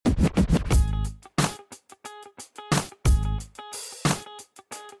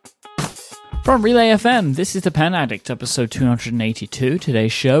From Relay FM, this is The Pen Addict, episode 282.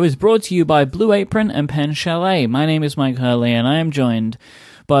 Today's show is brought to you by Blue Apron and Pen Chalet. My name is Mike Hurley, and I am joined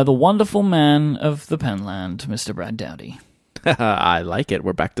by the wonderful man of the Penland, Mr. Brad Dowdy. I like it.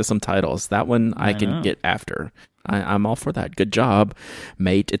 We're back to some titles. That one I can get after. I'm all for that. Good job,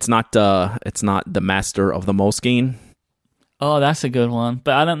 mate. It's not the Master of the Moleskine. Oh, that's a good one.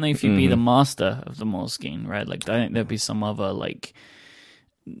 But I don't know if you'd be the master of the Moleskine, right? Like, I think there'd be some other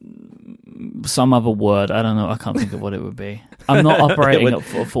word. I don't know. I can't think of what it would be. I'm not operating at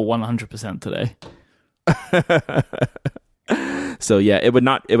full 100% today. So yeah, it would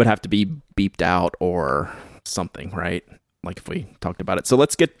have to be beeped out or something, right? Like if we talked about it. So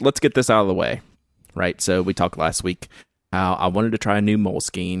let's get this out of the way, right? So we talked last week how I wanted to try a new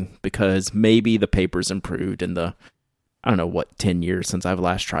Moleskine because maybe the paper's improved in the, I don't know what, 10 years since I've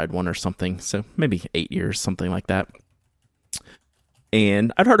last tried one or something. So maybe 8 years, something like that.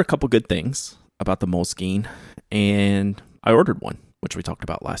 And I'd heard a couple good things about the Moleskine, and I ordered one, which we talked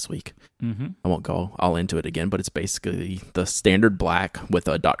about last week. Mm-hmm. I won't go all into it again, but it's basically the standard black with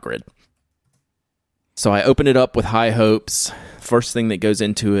a dot grid. So I open it up with high hopes. First thing that goes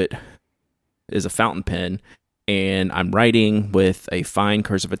into it is a fountain pen, and I'm writing with a fine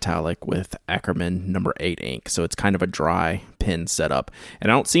cursive italic with Ackerman number 8 ink. So it's kind of a dry pen setup, and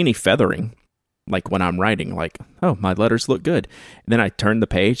I don't see any feathering. Like when I'm writing, like, oh, my letters look good. And then I turn the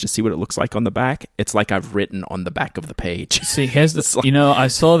page to see what it looks like on the back. It's like I've written on the back of the page. See, here's the, I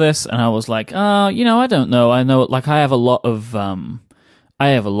saw this and I was like, I don't know. I know, like, I have a lot of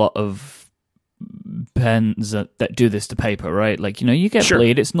pens that do this to paper, right? Like, you get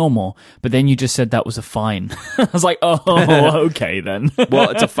bleed, it's normal. But then you just said that was a fine. I was like, oh, okay then.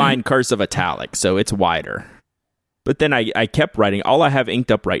 Well, it's a fine cursive italic, so it's wider. But then I kept writing. All I have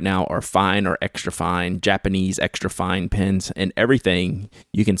inked up right now are fine or extra fine, Japanese extra fine pens, and everything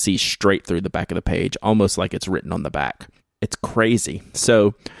you can see straight through the back of the page, almost like it's written on the back. It's crazy.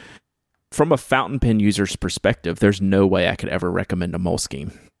 So from a fountain pen user's perspective, there's no way I could ever recommend a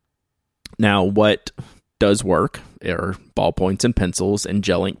Moleskine. Now, what does work are ballpoints and pencils and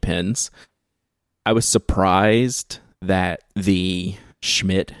gel ink pens. I was surprised that the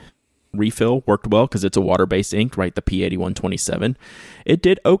Schmidt refill worked well because it's a water-based ink, right? The P8127. It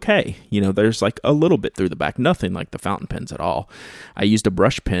did okay. There's like a little bit through the back, nothing like the fountain pens at all. I used a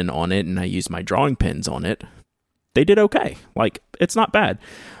brush pen on it and I used my drawing pens on it. They did okay. Like, it's not bad.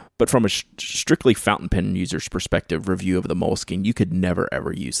 But from a strictly fountain pen user's perspective review of the Moleskine, you could never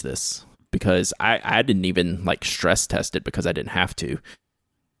ever use this because I didn't even like stress test it because I didn't have to.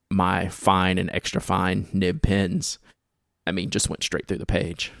 My fine and extra fine nib pens, just went straight through the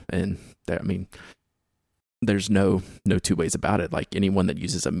page. And there's no two ways about it. Like anyone that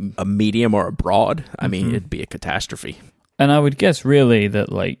uses a medium or a broad, it'd be a catastrophe. And I would guess really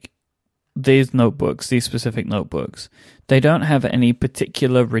that like these specific notebooks, they don't have any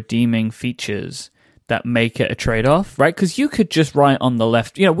particular redeeming features that make it a trade-off, right? Because you could just write on the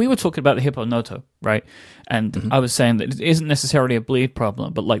left. We were talking about the Hippo Noto, right? And I was saying that it isn't necessarily a bleed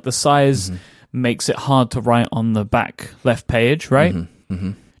problem, but like the size makes it hard to write on the back left page, right?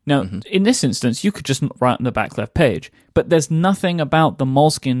 Now, in this instance, you could just write on the back left page, but there's nothing about the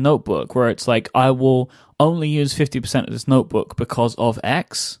Moleskine notebook where it's like, I will only use 50% of this notebook because of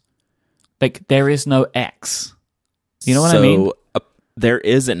X. Like, there is no X. You know what I mean? There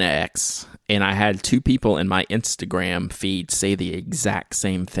is an X, and I had 2 people in my Instagram feed say the exact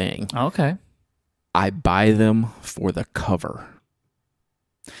same thing. Okay. I buy them for the cover.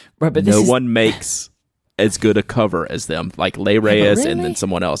 Right, but no one makes as good a cover as them, like Le Reyes really? And then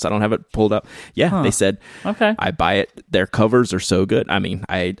someone else. I don't have it pulled up. Yeah, they said, okay, I buy it. Their covers are so good.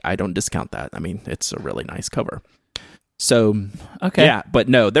 I don't discount that. It's a really nice cover. So, okay. Yeah, but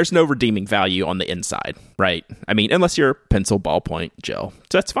no, there's no redeeming value on the inside, right? Unless you're pencil, ballpoint, gel.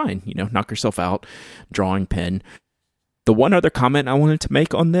 So that's fine. Knock yourself out, drawing pen. The one other comment I wanted to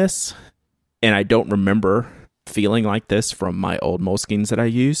make on this, and I don't remember feeling like this from my old Moleskines that I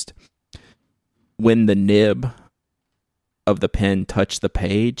used. When the nib of the pen touched the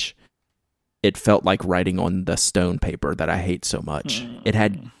page, it felt like writing on the stone paper that I hate so much. It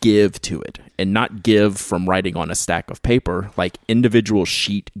had give to it, and not give from writing on a stack of paper, like individual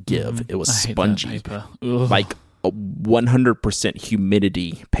sheet give. It was spongy, like a 100%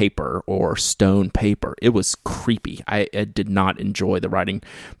 humidity paper or stone paper. It was creepy. I did not enjoy the writing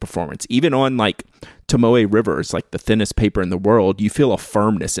performance. Even on like Tomoe Rivers, like the thinnest paper in the world, you feel a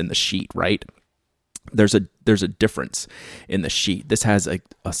firmness in the sheet, right? There's a difference in the sheet. This has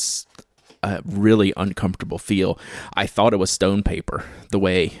a really uncomfortable feel. I thought it was stone paper, the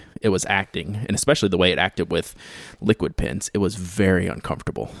way it was acting, and especially the way it acted with liquid pens. It was very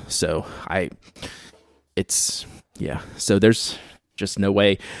uncomfortable. So so there's just no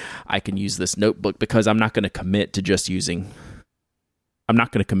way I can use this notebook, because I'm not going to commit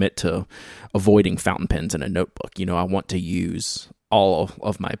to avoiding fountain pens in a notebook. I want to use all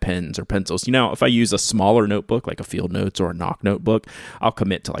of my pens or pencils. If I use a smaller notebook, like a Field Notes or a Nock notebook, I'll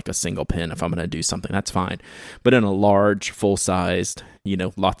commit to like a single pen if I'm going to do something. That's fine. But in a large, full-sized,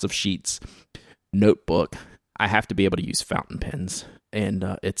 lots of sheets notebook, I have to be able to use fountain pens,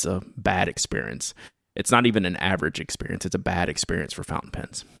 and it's a bad experience. It's not even an average experience. It's a bad experience for fountain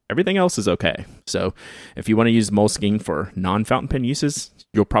pens. Everything else is okay. So if you want to use Moleskine for non-fountain pen uses,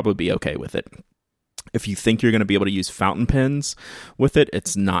 you'll probably be okay with it. If you think you're going to be able to use fountain pens with it,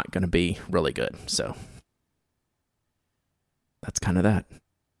 it's not going to be really good. So that's kind of that.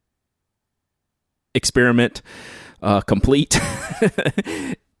 Experiment complete.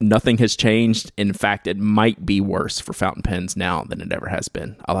 Nothing has changed. In fact, it might be worse for fountain pens now than it ever has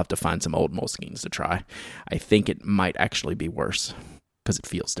been. I'll have to find some old Moleskines to try. I think it might actually be worse because it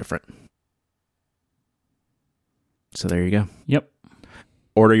feels different. So there you go. Yep.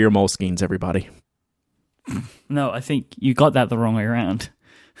 Order your Moleskines, everybody. No, I think you got that the wrong way around.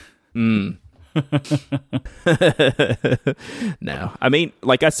 No. I mean,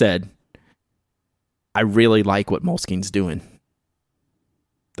 like I said, I really like what Moleskine's doing.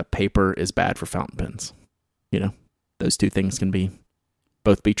 The paper is bad for fountain pens. Those two things can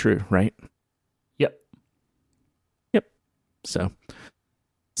both be true, right? Yep. So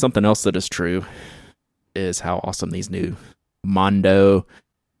something else that is true is how awesome these new Mondo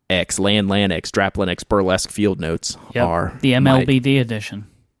X, Land X, Draplin X Burlesque Field Notes are. The MLBD edition.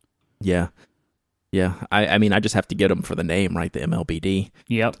 Yeah. I mean, I just have to get them for the name, right? The MLBD.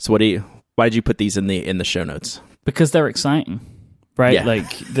 Yep. So why did you put these in the show notes? Because they're exciting. Right, yeah.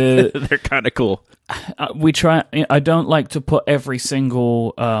 like they're kind of cool. We try. I don't like to put every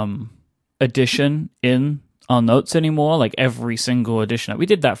single edition in our notes anymore. Like every single edition, we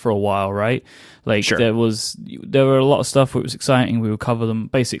did that for a while, right? Like sure. there were a lot of stuff that was exciting. We would cover them,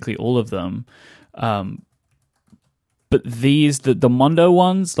 basically all of them. But these, the Mondo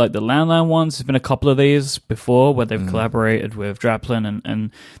ones, like the Landline ones, there's been a couple of these before where they've collaborated with Draplin,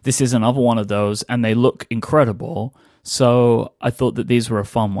 and this is another one of those, and they look incredible. So I thought that these were a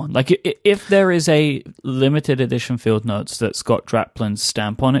fun one. Like if there is a limited edition Field Notes that's got Draplin's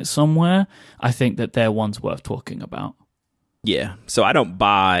stamp on it somewhere, I think that they're ones worth talking about. Yeah. So I don't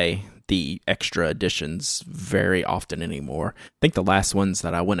buy the extra editions very often anymore. I think the last ones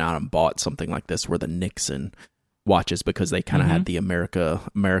that I went out and bought something like this were the Nixon watches, because they kind of had the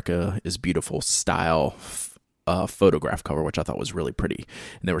America is Beautiful style photograph cover, which I thought was really pretty,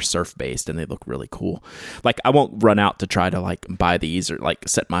 and they were surf based and they look really cool. Like I won't run out to try to like buy these or like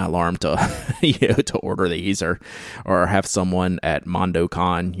set my alarm to to order these or have someone at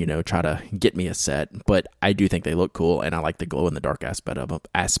MondoCon try to get me a set, but I do think they look cool and I like the glow in the dark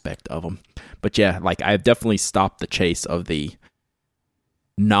aspect of them. But yeah, like I've definitely stopped the chase of the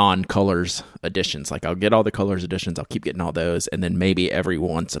non-colors editions. Like I'll get all the colors editions, I'll keep getting all those, and then maybe every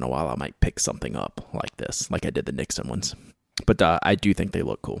once in a while I might pick something up like this, like I did the Nixon ones. But I do think they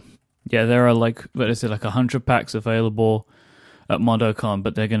look cool. Yeah, there are like 100 packs available at MondoCon,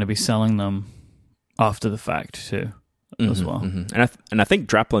 but they're going to be selling them after the fact too, as well. And I think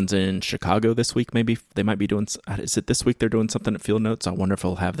Draplin's in Chicago this week. Maybe they might be doing. Is it this week they're doing something at Field Notes? I wonder if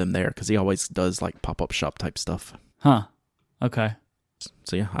he'll have them there, because he always does like pop-up shop type stuff. Huh. Okay.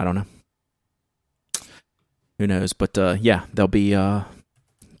 So yeah, I don't know. Who knows? But yeah, they'll be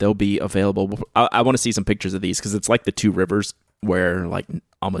available. I want to see some pictures of these, because it's like the two rivers where like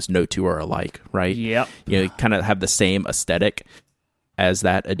almost no two are alike, right? Yep. You kind of have the same aesthetic as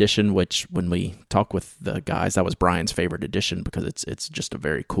that edition, which when we talk with the guys, that was Brian's favorite edition, because it's just a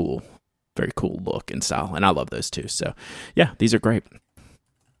very cool look and style, and I love those too. So yeah, these are great.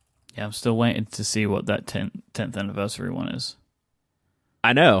 Yeah, I'm still waiting to see what that 10th anniversary one is.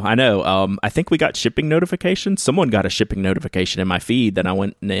 I know. I think we got shipping notifications. Someone got a shipping notification in my feed that I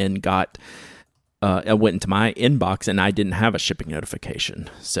went and got. I went into my inbox and I didn't have a shipping notification.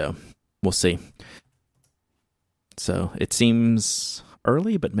 So we'll see. So it seems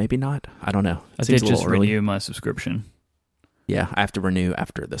early, but maybe not. I don't know. I did just renew my subscription. Yeah, I have to renew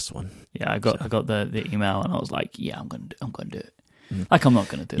after this one. Yeah, I got the email and I was like, yeah, I'm gonna do it. Like I'm not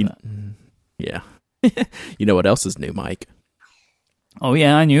gonna do that. Yeah. You know what else is new, Mike? Oh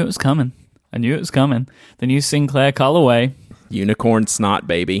yeah, I knew it was coming. The new Sinclair colorway. Unicorn snot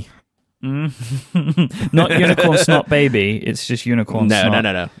baby. Not unicorn snot baby. It's just unicorn snot.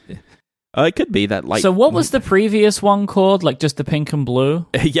 No. It could be that light. So what was the previous one called? Like just the pink and blue?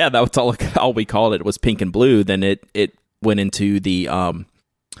 Yeah, that was all we called it. It was pink and blue. Then it went into the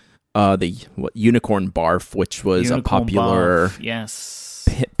unicorn barf, which was a popular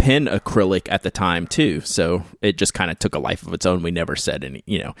pen acrylic at the time too. So it just kind of took a life of its own. We never said any.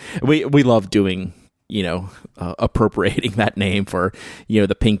 We love doing appropriating that name for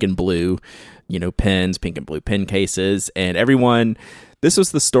the pink and blue pens, pink and blue pen cases, and everyone. This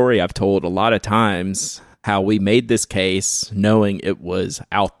was the story I've told a lot of times, how we made this case knowing it was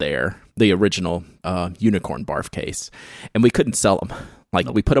out there, the original unicorn barf case, and we couldn't sell them. Like,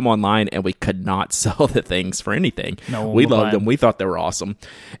 we put them online, and we could not sell the things for anything. We loved them. We thought they were awesome.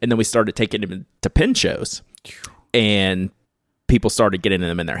 And then we started taking them to pen shows, and people started getting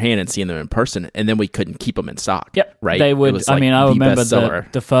them in their hand and seeing them in person, and then we couldn't keep them in stock. Yep. Right? They would. I remember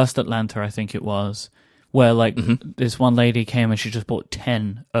the first Atlanta, I think it was, where this one lady came and she just bought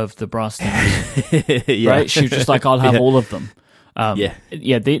 10 of the brass things. Right? She was just like, I'll have all of them.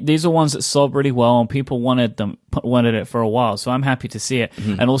 These are ones that sold really well, and people wanted it for a while, so I'm happy to see it.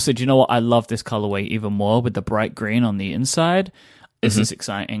 And also, do you know what? I love this colorway even more with the bright green on the inside. This is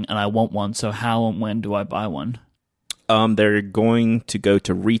exciting, and I want one. So how and when do I buy one? They're going to go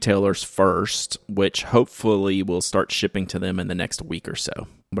to retailers first, which hopefully will start shipping to them in the next week or so.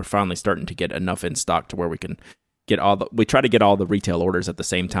 We're finally starting to get enough in stock to where we can get we try to get all the retail orders at the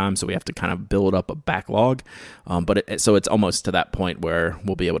same time, so we have to kind of build up a backlog. So it's almost to that point where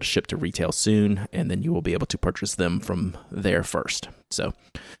we'll be able to ship to retail soon, and then you will be able to purchase them from there first. So,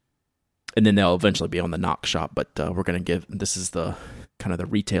 and then they'll eventually be on the Knox shop, but we're going to this is the kind of the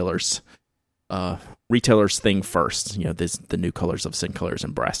retailers thing first. The new colors of Sin Colors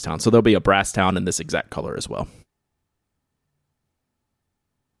and Brasstown. So there'll be a Brasstown in this exact color as well.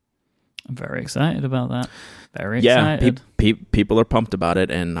 I'm very excited about that. Very excited. People are pumped about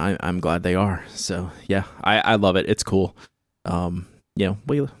it, and I'm glad they are. So yeah, I love it. It's cool.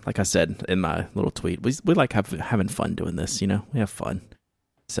 We, like I said in my little tweet, we like having fun doing this. We have fun.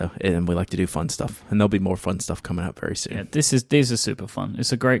 So, and we like to do fun stuff, and there'll be more fun stuff coming out very soon. Yeah, these are super fun.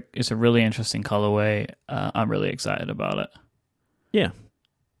 It's a really interesting colorway. I'm really excited about it.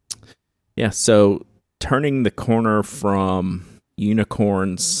 Yeah. So turning the corner from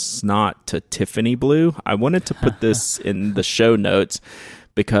unicorn snot to Tiffany blue, I wanted to put this in the show notes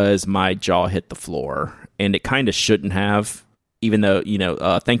because my jaw hit the floor, and it kind of shouldn't have. Even though,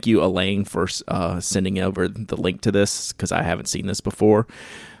 thank you, Elaine, for sending over the link to this, because I haven't seen this before.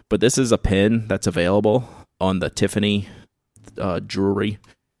 But this is a pen that's available on the Tiffany jewelry.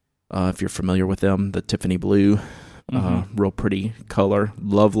 If you're familiar with them, the Tiffany blue, real pretty color,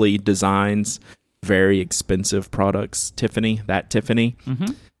 lovely designs, very expensive products. Tiffany.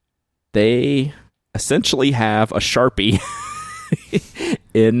 They essentially have a Sharpie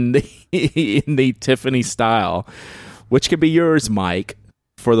in the Tiffany style, which could be yours, Mike,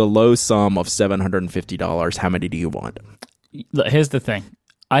 for the low sum of $750. How many do you want? Look, here's the thing.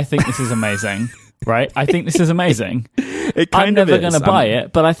 I think this is amazing, right? I think this is amazing. I'm never going to buy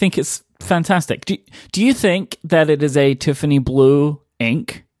it, but I think it's fantastic. Do you think that it is a Tiffany blue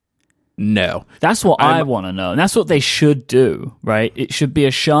ink? No. That's what I want to know. And that's what they should do, right? It should be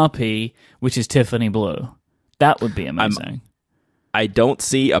a Sharpie, which is Tiffany blue. That would be amazing. I don't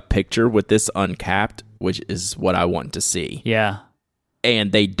see a picture with this uncapped, which is what I want to see. Yeah.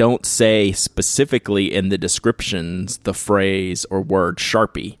 And they don't say specifically in the descriptions the phrase or word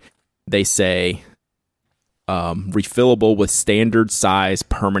Sharpie. They say refillable with standard size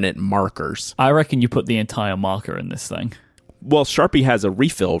permanent markers. I reckon you put the entire marker in this thing. Well, Sharpie has a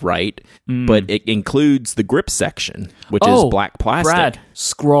refill, right? But it includes the grip section, which is black plastic. Brad,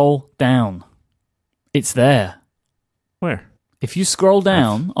 scroll down. It's there. Where? If you scroll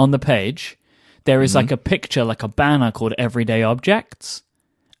down on the page, there is like a picture, like a banner called Everyday Objects,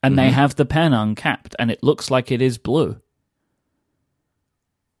 and they have the pen uncapped, and it looks like it is blue.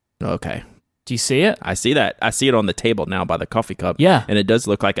 Okay. Do you see it? I see that. I see it on the table now by the coffee cup. Yeah. And it does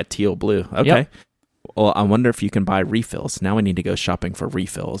look like a teal blue. Okay. Yep. Well, I wonder if you can buy refills. Now we need to go shopping for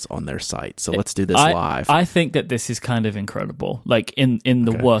refills on their site. So let's do this live. I think that this is kind of incredible, like in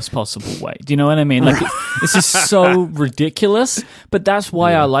the worst possible way. Do you know what I mean? Like this is so ridiculous, but that's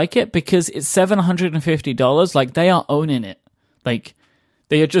why I like it, because it's $750. Like they are owning it. Like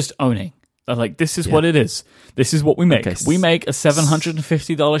they are just owning. They're like, this is what it is. This is what we make. Okay. We make a $750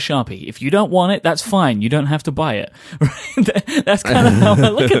 Sharpie. If you don't want it, that's fine. You don't have to buy it. Right? That's kind of how I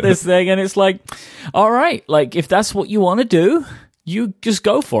look at this thing. And it's like, all right, like if that's what you want to do, you just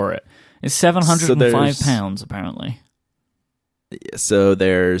go for it. It's £705, apparently. So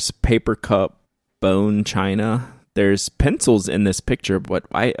there's paper cup bone china. There's pencils in this picture, but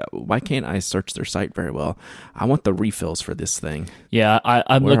why can't I search their site very well? I want the refills for this thing. Yeah,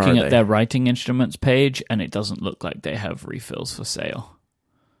 I'm Where looking are at they? their writing instruments page, and it doesn't look like they have refills for sale,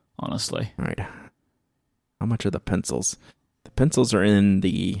 honestly. All right. How much are the pencils? The pencils are in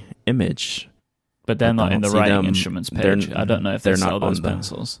the image. But they're I not in don't the see writing them. instruments page. I don't know if they they're sell not on those the-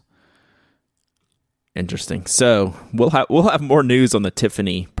 pencils. Interesting. So we'll have more news on the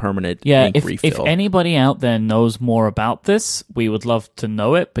Tiffany permanent Yeah, ink if refill. anybody out there knows more about this, we would love to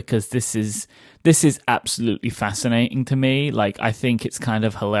know it, because this is absolutely fascinating to me. Like, I think it's kind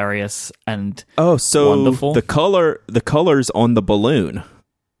of hilarious and so wonderful. the colors on the balloon.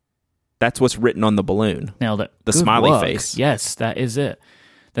 That's what's written on the balloon. nailed it. The Good smiley work. face. Yes, that is it.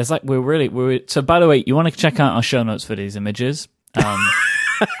 There's like so. By the way, you want to check out our show notes for these images.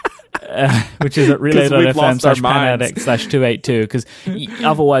 Which is at relay.fm/penaddict/282, because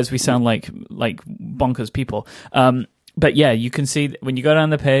otherwise we sound like bonkers people. But yeah, you can see when you go down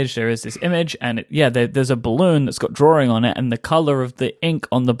the page, there is this image, and there's a balloon that's got drawing on it, and the color of the ink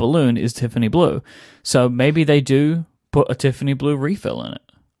on the balloon is Tiffany blue. So maybe they do put a Tiffany blue refill in it.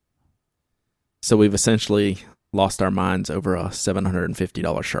 So we've essentially lost our minds over a $750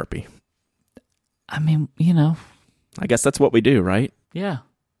 Sharpie. I mean, I guess that's what we do, right? yeah.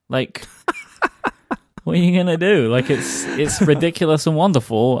 Like, what are you gonna do? Like, it's ridiculous and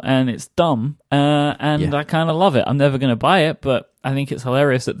wonderful, and it's dumb, and I kind of love it. I'm never gonna buy it, but I think it's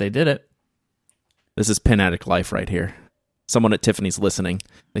hilarious that they did it. This is Pen Addict life right here. Someone at Tiffany's listening.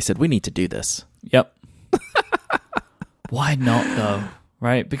 They said, we need to do this. Yep. Why not, though?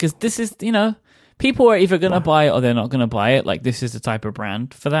 Right? Because this is, people are either gonna buy it or they're not gonna buy it. Like, this is the type of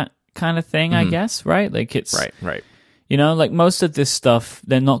brand for that kind of thing, I guess, right? Like, it's... Right. Like, most of this stuff,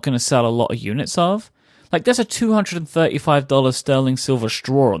 they're not going to sell a lot of units of. Like, there's a $235 sterling silver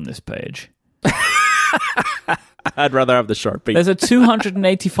straw on this page. I'd rather have the Sharpie. There's a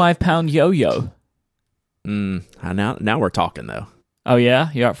 285-pound yo-yo. Now we're talking, though. Oh,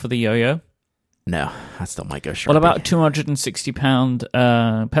 yeah? You're up for the yo-yo? No, I still might go Sharpie. What about a 260-pound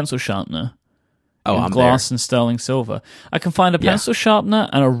pencil sharpener? Oh, in I'm glass and sterling silver. I can find a pencil sharpener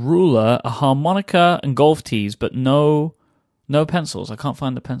and a ruler, a harmonica, and golf tees, but no pencils. I can't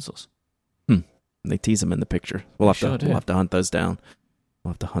find the pencils. They tease them in the picture. We'll have to hunt those down.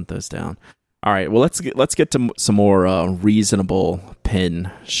 All right. Well, let's get to some more reasonable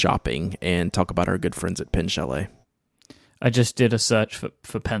pen shopping and talk about our good friends at Pen Chalet. I just did a search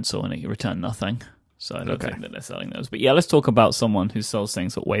for pencil and it returned nothing. So I don't think that they're selling those. But yeah, let's talk about someone who sells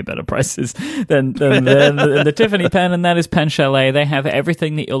things at way better prices than the Tiffany pen, and that is Pen Chalet. They have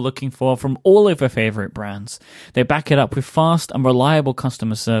everything that you're looking for from all of your favorite brands. They back it up with fast and reliable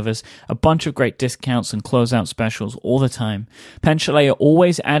customer service, a bunch of great discounts and closeout specials all the time. Pen Chalet are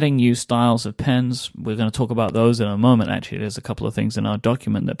always adding new styles of pens. We're going to talk about those in a moment, actually. There's a couple of things in our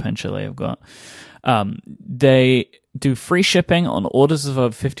document that Pen Chalet have got. They do free shipping on orders of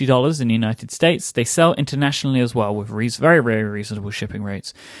over $50 in the United States. They sell internationally as well with very, very reasonable shipping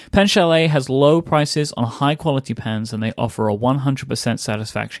rates. Pen Chalet has low prices on high-quality pens, and they offer a 100%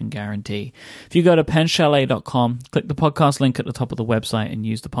 satisfaction guarantee. If you go to penchalet.com, click the podcast link at the top of the website, and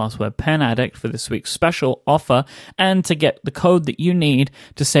use the password PenAddict for this week's special offer, and to get the code that you need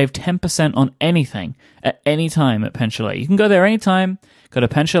to save 10% on anything at any time at Pen Chalet. You can go there anytime. Go to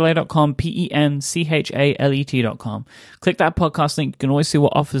penchalet.com, penchalet.com. Click that podcast link. You can always see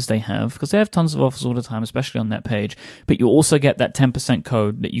what offers they have, because they have tons of offers all the time, especially on that page. But you also get that 10%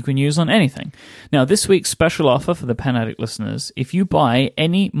 code that you can use on anything. Now, this week's special offer for the Pen Addict listeners, if you buy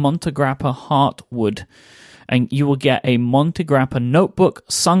any Montegrappa Heartwood, and you will get a Montegrappa notebook,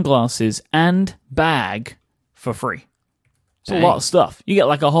 sunglasses, and bag for free. It's a lot of stuff. You get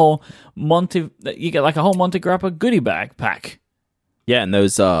like a whole Montegrappa goodie bag pack. Yeah, and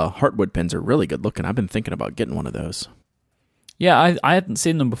those Heartwood pens are really good looking. I've been thinking about getting one of those. Yeah, I hadn't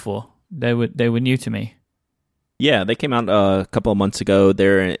seen them before. They were new to me. Yeah, they came out a couple of months ago.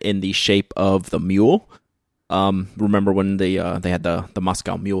 They're in the shape of the mule. Remember when they had the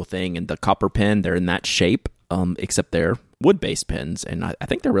Moscow Mule thing and the copper pen? They're in that shape, except they're wood-based pens, and I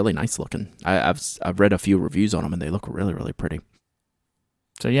think they're really nice looking. I've read a few reviews on them, and they look really, really pretty.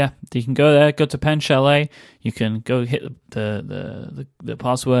 So yeah, you can go there, go to Pen Chalet. You can go hit the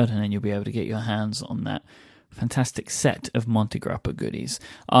password, and then you'll be able to get your hands on that fantastic set of Montegrappa goodies.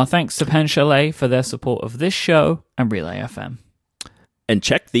 Thanks to Pen Chalet for their support of this show and Relay FM. And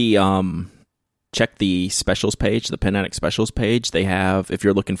check the specials page, the Pen Addict specials page. They have, if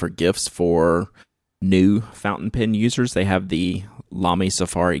you're looking for gifts for new fountain pen users, they have the Lamy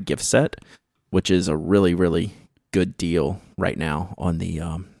Safari gift set, which is a really, really good deal right now on the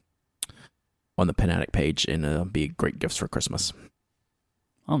on the Pen Addict page, and it'll be great gifts for Christmas.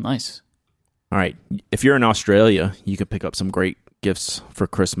 Oh, nice. All right. If you're in Australia, you can pick up some great gifts for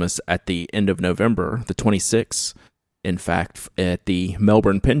Christmas at the end of November, the 26th, in fact, at the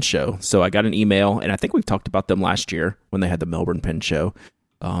Melbourne Pen Show. So I got an email, and I think we've talked about them last year when they had the Melbourne Pen Show.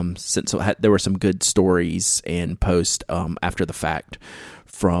 Since there were some good stories and posts after the fact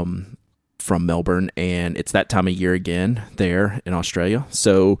from Melbourne, and it's that time of year again there in Australia.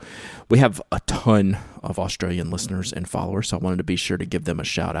 So we have a ton of Australian listeners and followers, so I wanted to be sure to give them a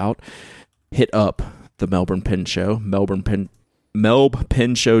shout out. Hit up the Melbourne Pen Show,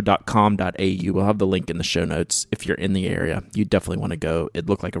 melbpenshow.com.au. We'll have the link in the show notes. If you're in the area, you definitely want to go. It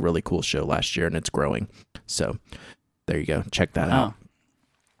looked like a really cool show last year, and it's growing. So there you go. Check that out.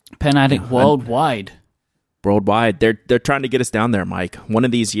 Pen Addict worldwide. Worldwide. They're trying to get us down there, Mike. One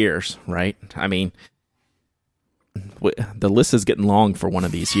of these years, right? I mean, the list is getting long for one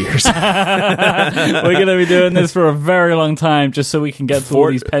of these years. We're going to be doing this for a very long time just so we can get to all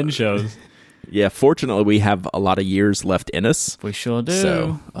these pen shows. Yeah, fortunately, we have a lot of years left in us. We sure do.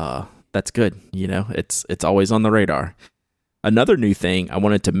 So that's good. You know, it's always on the radar. Another new thing I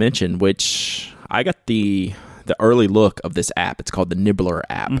wanted to mention, which I got the early look of this app. It's called the Nibbler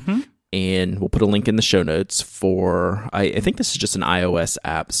app. Mm-hmm. And we'll put a link in the show notes for, I think this is just an iOS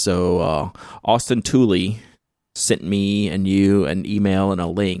app. So Austin Tooley sent me and you an email and a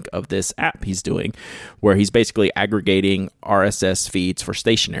link of this app he's doing, where he's basically aggregating RSS feeds for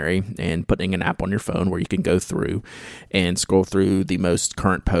stationery and putting an app on your phone where you can go through and scroll through the most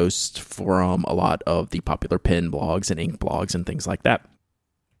current posts from a lot of the popular pen blogs and ink blogs and things like that.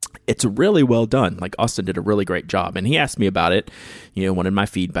 It's really well done. Like, Austin did a really great job, and he asked me about it, wanted my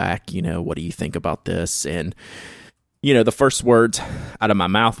feedback, what do you think about this? And, the first words out of my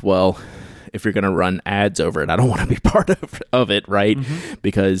mouth, well, if you're going to run ads over it, I don't want to be part of it, right? Mm-hmm.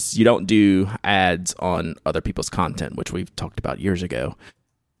 Because you don't do ads on other people's content, which we've talked about years ago.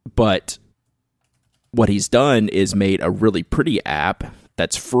 But what he's done is made a really pretty app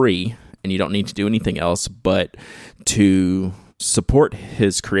that's free, and you don't need to do anything else. But to support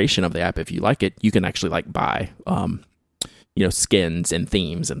his creation of the app, if you like it, you can actually buy skins and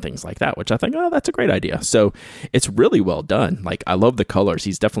themes and things like that, which I think, that's a great idea. So it's really well done. I love the colors.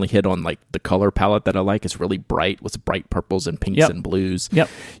 He's definitely hit on the color palette that I like. It's really bright with bright purples and pinks and blues. Yep.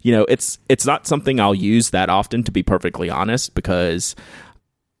 It's not something I'll use that often, to be perfectly honest, because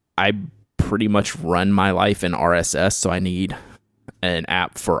I pretty much run my life in RSS, so I need an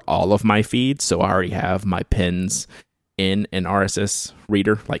app for all of my feeds. So I already have my pens in an RSS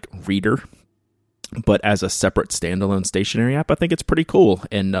reader, but as a separate standalone stationery app, I think it's pretty cool.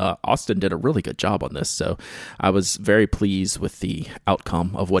 And Austin did a really good job on this, so I was very pleased with the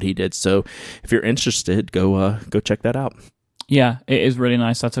outcome of what he did. So if you're interested, go check that out. Yeah, it is really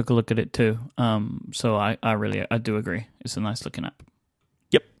nice. I took a look at it too. So I do agree. It's a nice looking app.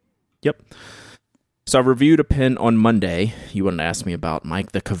 Yep. So I reviewed a pen on Monday. You wanted to ask me about,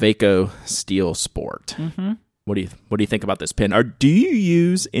 Mike, the Kaweco Steel Sport. Mm-hmm. What do you think about this pen? Do you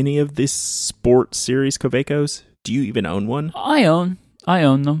use any of this Sport series Kawecos? Do you even own one? I own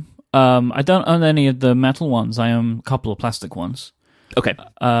them. I don't own any of the metal ones. I own a couple of plastic ones. Okay.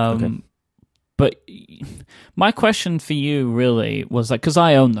 Okay. But my question for you really was because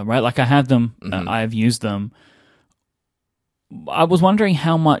I own them, right? I have them. Mm-hmm. I've used them. I was wondering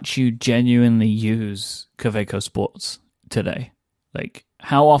how much you genuinely use Kaweco Sports today.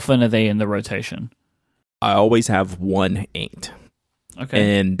 How often are they in the rotation? I always have one inked.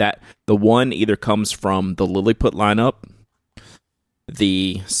 Okay. And that the one either comes from the Lilliput lineup,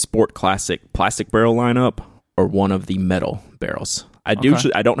 the Sport Classic plastic barrel lineup, or one of the metal barrels. I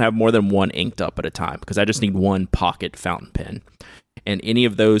don't have more than one inked up at a time because I just need one pocket fountain pen. And any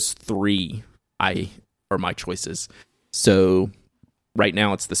of those three are my choices. So right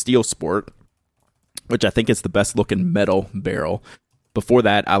now it's the Steel Sport, which I think is the best looking metal barrel. Before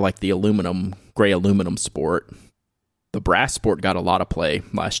that, I like the gray aluminum Sport. The brass Sport got a lot of play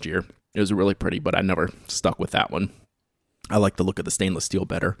last year. It was really pretty, but I never stuck with that one. I like the look of the stainless steel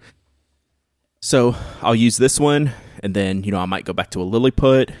better. So I'll use this one, and then, I might go back to a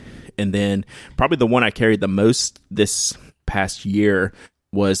Lilliput, and then probably the one I carried the most this past year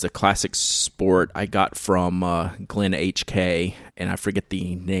was the Classic Sport I got from Glen HK, and I forget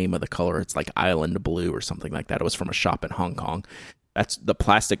the name of the color. It's Island Blue or something like that. It was from a shop in Hong Kong. That's the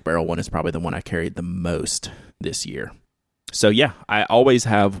plastic barrel one is probably the one I carried the most this year. So yeah, I always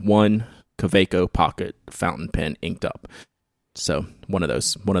have one Kaweco pocket fountain pen inked up. So one of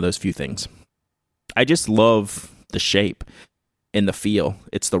those few things. I just love the shape and the feel.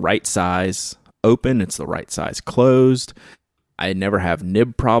 It's the right size open. It's the right size closed. I never have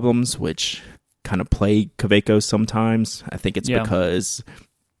nib problems, which kind of play Kaweco sometimes. I think it's Yeah. because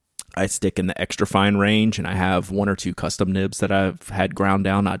I stick in the extra fine range, and I have one or two custom nibs that I've had ground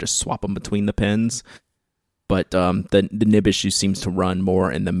down. I just swap them between the pens. But the nib issue seems to run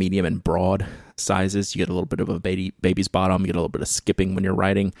more in the medium and broad sizes. You get a little bit of a baby's bottom. You get a little bit of skipping when you're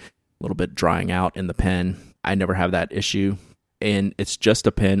writing, a little bit drying out in the pen. I never have that issue. And it's just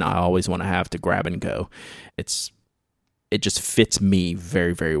a pen I always want to have to grab and go. It just fits me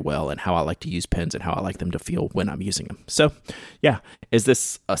very, very well and how I like to use pens and how I like them to feel when I'm using them. So, yeah, is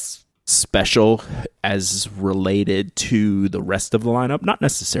this a special as related to the rest of the lineup? Not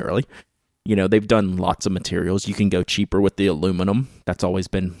necessarily. You know, they've done lots of materials. You can go cheaper with the aluminum. That's always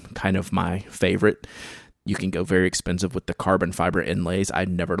been kind of my favorite. You can go very expensive with the carbon fiber inlays. I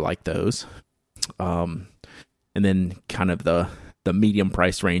never liked those. And then kind of the medium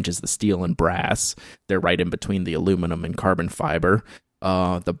price range is the steel and brass. They're right in between the aluminum and carbon fiber.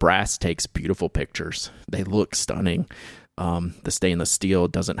 The brass takes beautiful pictures. They look stunning. The stainless steel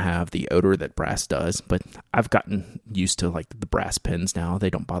doesn't have the odor that brass does, but I've gotten used to like the brass pens now. They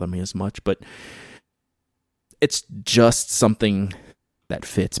don't bother me as much, but it's just something that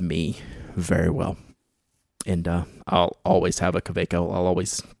fits me very well. And I'll always have a Kaweco. I'll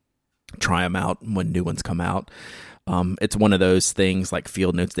always try them out when new ones come out. It's one of those things like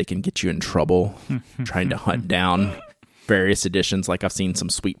Field Notes, they can get you in trouble trying to hunt down various editions. Like I've seen some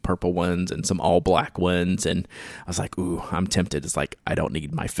sweet purple ones and some all black ones, and I was like, ooh, I'm tempted. It's like, I don't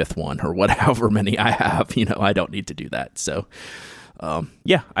need my fifth one or whatever many I have, you know, I don't need to do that. So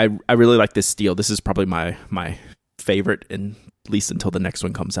yeah, I really like this steel. This is probably my favorite, and at least until the next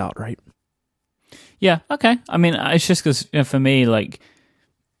one comes out, right? Yeah, okay. I mean, it's just because for me, like,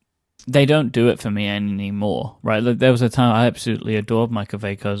 they don't do it for me anymore, right? Like, there was a time I absolutely adored my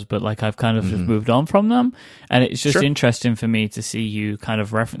Kawecos, but like I've kind of just moved on from them, and it's just interesting for me to see you kind of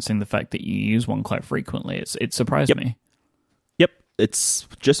referencing the fact that you use one quite frequently. It surprised me. Yep, it's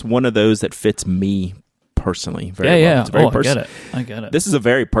just one of those that fits me personally very well. Yeah. It's very I get it. This is a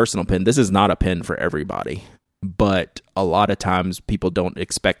very personal pen. This is not a pen for everybody, but a lot of times people don't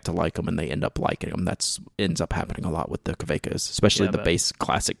expect to like them, and they end up liking them. That's ends up happening a lot with the Kawecos, especially the base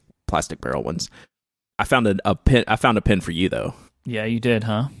classic plastic barrel ones. I found a pen for you though. Yeah, you did,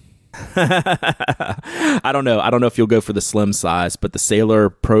 huh? I don't know if you'll go for the slim size, but the Sailor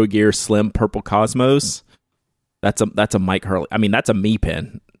Pro Gear Slim Purple Cosmos, that's a Mike Hurley. I mean, that's a me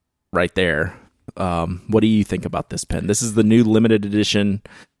pen right there. What do you think about this pen? This is the new limited edition.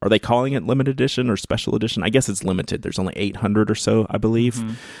 Are they calling it limited edition or special edition? I guess it's limited. There's only 800 or so, I believe,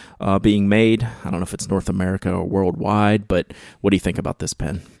 being made. I don't know if it's North America or worldwide, but what do you think about this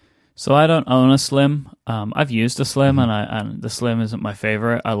pen? So I don't own a Slim. I've used a Slim, and the Slim isn't my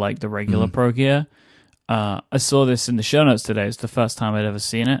favorite. I like the regular Pro Gear. I saw this in the show notes today. It's the first time I'd ever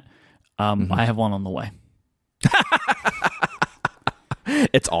seen it. I have one on the way.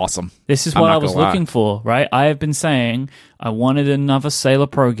 It's awesome. This is what I was looking for, right? I have been saying I wanted another Sailor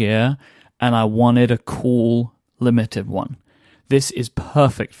Pro Gear, and I wanted a cool limited one. This is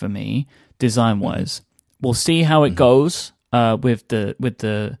perfect for me, design-wise. We'll see how it goes with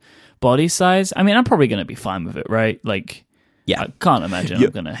the body size. I mean, I'm probably going to be fine with it, right? Like, yeah, I can't imagine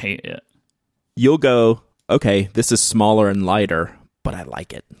I'm going to hate it. You'll go, okay, this is smaller and lighter, but I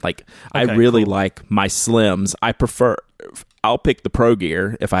like it. Like, okay, I really like my Slims. I'll pick the Pro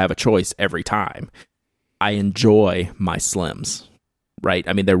Gear if I have a choice every time. I enjoy my Slims, right?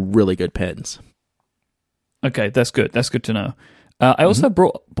 I mean, they're really good pens. Okay, that's good. That's good to know. I also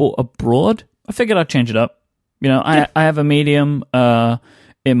bought a broad. I figured I'd change it up. You know, I have a medium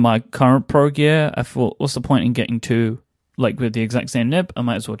in my current Pro Gear. I thought, what's the point in getting two, like, with the exact same nib? I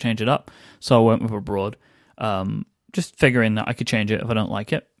might as well change it up. So I went with a broad. Just figuring that I could change it if I don't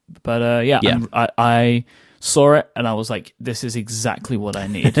like it. But I saw it and I was like, this is exactly what I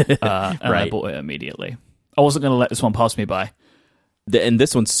need. And I bought it immediately. I wasn't going to let this one pass me by. And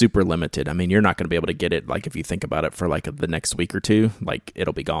this one's super limited. I mean, you're not going to be able to get it, like, if you think about it, for like the next week or two. Like,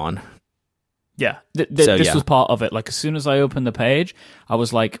 it'll be gone. Yeah, this was part of it. Like, as soon as I opened the page, I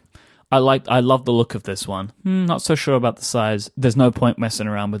was like, I love the look of this one. Not so sure about the size. There's no point messing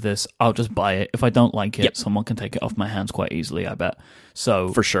around with this. I'll just buy it. If I don't like it, someone can take it off my hands quite easily, I bet. So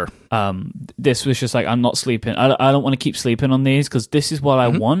for sure. This was just like, I'm not sleeping. I don't want to keep sleeping on these because this is what I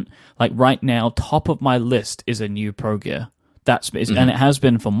want. Like right now, top of my list is a new Pro Gear. And it has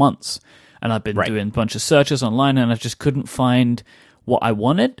been for months. And I've been doing a bunch of searches online, and I just couldn't find what I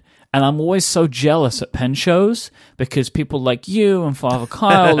wanted. And I'm always so jealous at pen shows because people like you and Father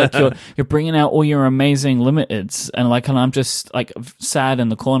Kyle, like you're bringing out all your amazing limiteds, and I'm just like sad in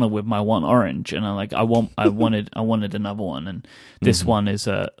the corner with my one orange, and I wanted another one, and this one is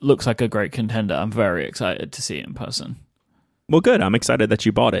looks like a great contender. I'm very excited to see it in person. Well, good. I'm excited that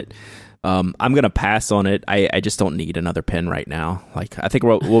you bought it. I'm gonna pass on it. I just don't need another pen right now. Like, I think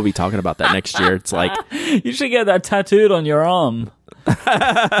we'll be talking about that next year. It's like you should get that tattooed on your arm.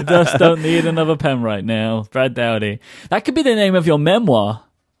 Just don't need another pen right now, Brad Dowdy. That could be the name of your memoir.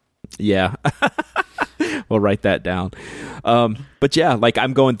 Yeah. We'll write that down. But yeah, like,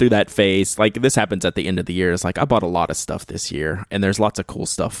 I'm going through that phase. Like, this happens at the end of the year. It's like I bought a lot of stuff this year, and there's lots of cool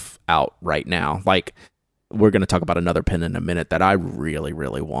stuff out right now. Like, we're going to talk about another pen in a minute that I really,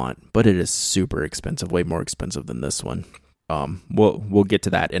 really want, but it is super expensive, way more expensive than this one. We'll get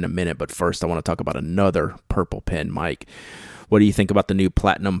to that in a minute, but first I want to talk about another purple pen, Mike. What do you think about the new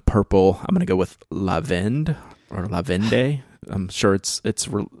platinum purple? I'm going to go with Lavende or Lavende. I'm sure it's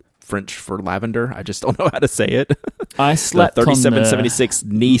French for lavender. I just don't know how to say it. I slept the 3776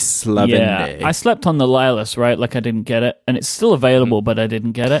 Nice Lavende. Yeah, I slept on the Lilas, right? Like, I didn't get it, and it's still available, but I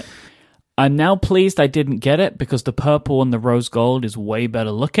didn't get it. I'm now pleased I didn't get it because the purple and the rose gold is way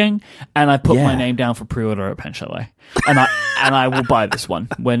better looking, and I put my name down for pre-order at Pen Chalet, and I will buy this one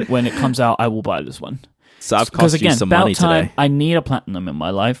when it comes out. I will buy this one. So I've cost you some money today. I need a platinum in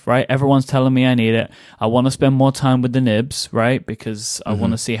my life, right? Everyone's telling me I need it. I want to spend more time with the nibs, right? Because I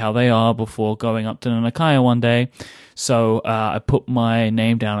want to see how they are before going up to Nanakaya one day. So I put my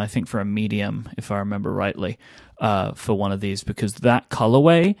name down, I think, for a medium, if I remember rightly, for one of these, because that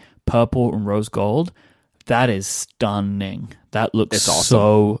colorway, purple and rose gold, that is stunning. That looks awesome.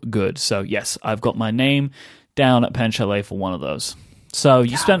 So good. So yes, I've got my name down at Pen Chalet for one of those. So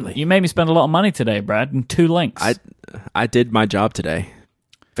you made me spend a lot of money today, Brad, in 2 links. I did my job today.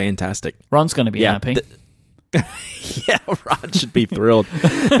 Fantastic. Ron's going to be happy. Yeah, Ron should be thrilled.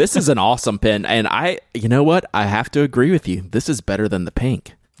 This is an awesome pen, and you know what? I have to agree with you. This is better than the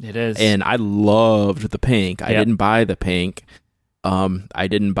pink. It is. And I loved the pink. I didn't buy the pink. I'm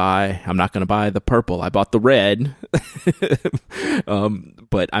not going to buy the purple. I bought the red.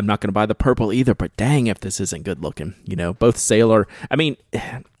 But I'm not going to buy the purple either. But dang, if this isn't good looking, both Sailor, I mean,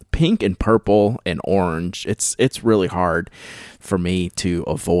 pink and purple and orange, it's really hard for me to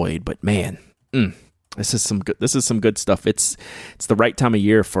avoid, but man, this is some good stuff. It's the right time of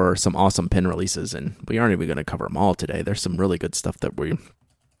year for some awesome pen releases, and we aren't even going to cover them all today. There's some really good stuff that we're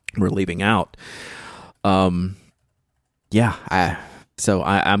leaving out. So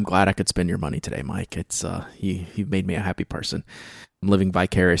I'm glad I could spend your money today, Mike. It's you've made me a happy person. I'm living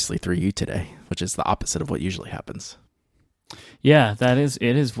vicariously through you today, which is the opposite of what usually happens. Yeah, it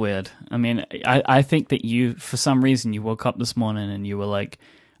is weird. I mean, I think that you, for some reason, you woke up this morning and you were like,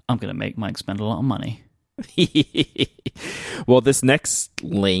 I'm going to make Mike spend a lot of money. Well, this next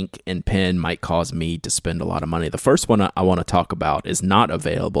link and pen might cause me to spend a lot of money. The first one I want to talk about is not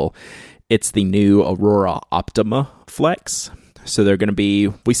available. It's the new Aurora Optima Flex. So they're going to be,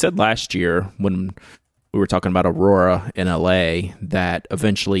 we said last year when we were talking about Aurora in LA, that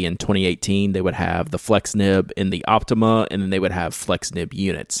eventually in 2018 they would have the Flex Nib in the Optima, and then they would have Flex Nib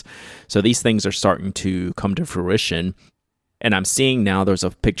units. So these things are starting to come to fruition. And I'm seeing now there's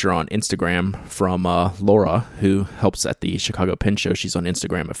a picture on Instagram from Laura, who helps at the Chicago Pen Show. She's on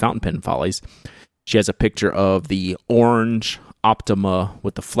Instagram at Fountain Pen Follies. She has a picture of the orange Optima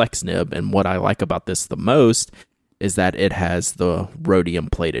with the Flex Nib. And what I like about this the most is that it has the rhodium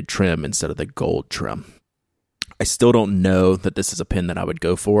plated trim instead of the gold trim. I still don't know that this is a pen that I would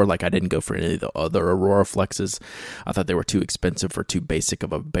go for. Like, I didn't go for any of the other Aurora Flexes. I thought they were too expensive for too basic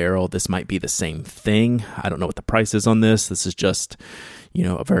of a barrel. This might be the same thing. I don't know what the price is on this. This is just,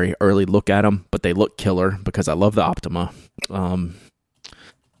 a very early look at them, but they look killer because I love the Optima.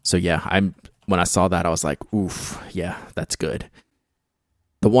 So yeah, when I saw that, I was like, oof, yeah, that's good.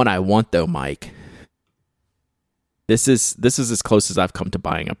 The one I want though, Mike, This is as close as I've come to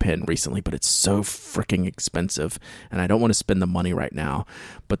buying a pen recently, but it's so freaking expensive, and I don't want to spend the money right now.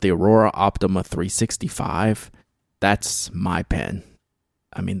 But the Aurora Optima 365, that's my pen.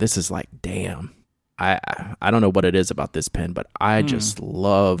 I mean, this is like, damn. I don't know what it is about this pen, but I just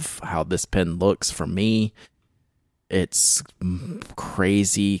love how this pen looks for me. It's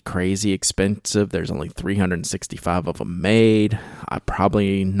crazy, crazy expensive. There's only 365 of them made. I'm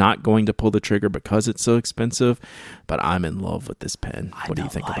probably not going to pull the trigger because it's so expensive, but I'm in love with this pen. What do you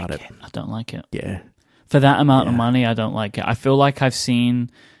think about it? I don't like it. Yeah. For that amount of money, I don't like it. I feel like I've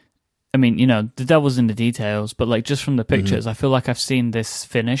seen, I mean, the devil's in the details, but like just from the pictures, I feel like I've seen this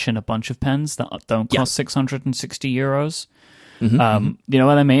finish in a bunch of pens that don't cost 660 euros. You know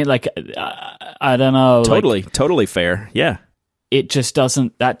what I mean? Like, I don't know. Totally fair. Yeah. It just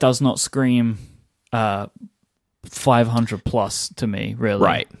doesn't, that does not scream 500 plus to me, really.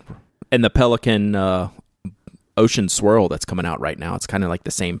 Right. And the Pelican Ocean Swirl that's coming out right now, it's kind of like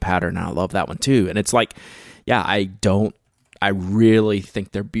the same pattern. And I love that one too. And it's like, yeah, I really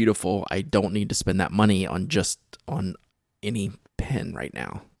think they're beautiful. I don't need to spend that money on any pen right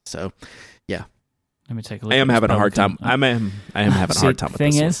now. So, yeah. Let me take a look. I am having a hard time. I am having a hard time with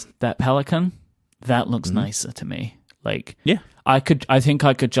this. The thing is, that Pelican, that looks nicer to me. Like, yeah, I think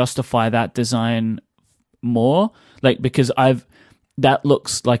I could justify that design more, like, because that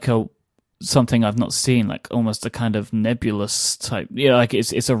looks like something I've not seen, like almost a kind of nebulous type. Like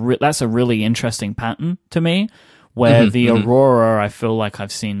that's a really interesting pattern to me. Where the Aurora, I feel like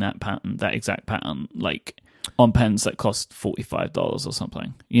I've seen that exact pattern, like on pens that cost $45 or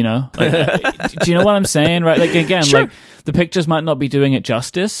something. You know, like, do you know what I'm saying? Right? Like again, sure. Like the pictures might not be doing it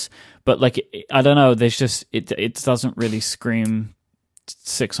justice, but like I don't know. There's just it doesn't really scream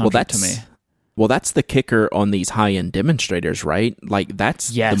 600 to me. Well, that's the kicker on these high-end demonstrators, right? Like, that's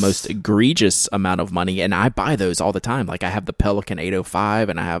the most egregious amount of money, and I buy those all the time. Like, I have the Pelican 805,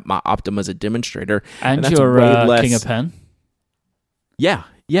 and I have my Optima as a demonstrator. And your King of Pen? Yeah.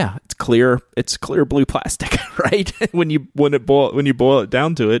 It's clear blue plastic, right? when you boil it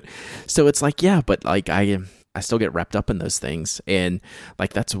down to it. So it's like, yeah, but like I still get wrapped up in those things, and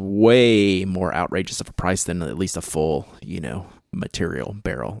like that's way more outrageous of a price than at least a full, material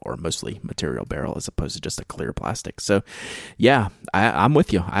barrel, or mostly material barrel, as opposed to just a clear plastic. So yeah, I'm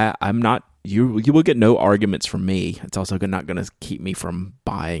with you. I'm not, you will get no arguments from me. It's also not going to keep me from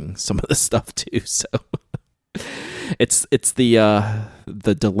buying some of the stuff too. So it's the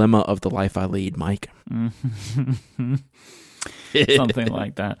dilemma of the life I lead, Mike. Something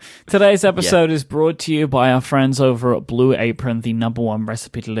like that. Today's episode is brought to you by our friends over at Blue Apron, the #1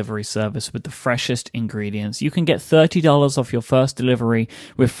 recipe delivery service with the freshest ingredients. You can get $30 off your first delivery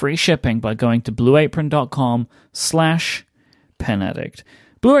with free shipping by going to blueapron.com/penaddict.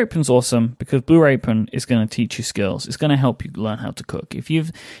 Blue Apron's awesome because Blue Apron is going to teach you skills. It's going to help you learn how to cook. If you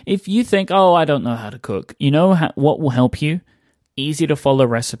think, oh, I don't know how to cook, you know what will help you? Easy to follow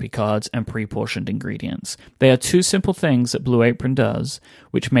recipe cards and pre-portioned ingredients. They are two simple things that Blue Apron does,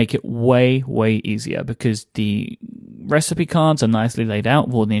 which make it way, way easier because the recipe cards are nicely laid out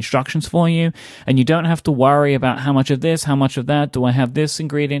with all the instructions for you, and you don't have to worry about how much of this, how much of that, do I have this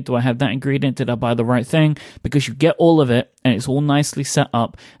ingredient, do I have that ingredient, did I buy the right thing, because you get all of it, and it's all nicely set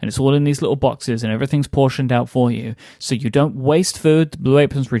up, and it's all in these little boxes, and everything's portioned out for you, so you don't waste food. Blue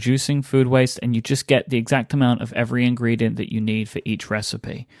Apron's reducing food waste, and you just get the exact amount of every ingredient that you need for each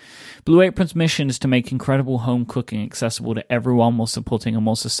recipe. Blue Apron's mission is to make incredible home cooking accessible to everyone while supporting a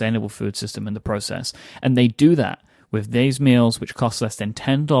more sustainable food system in the process, and they do that with these meals, which cost less than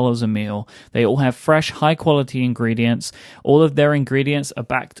 $10 a meal. They all have fresh, high-quality ingredients. All of their ingredients are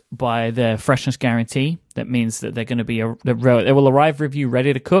backed by their freshness guarantee. That means that they're going to be they will arrive with you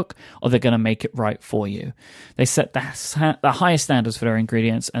ready to cook, or they're going to make it right for you. They set the highest standards for their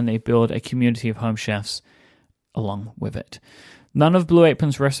ingredients, and they build a community of home chefs along with it. None of Blue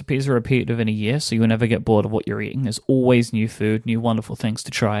Apron's recipes are repeated within a year, so you'll never get bored of what you're eating. There's always new food, new wonderful things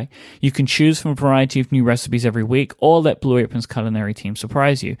to try. You can choose from a variety of new recipes every week, or let Blue Apron's culinary team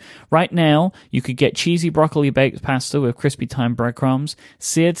surprise you. Right now, you could get cheesy broccoli baked pasta with crispy thyme breadcrumbs,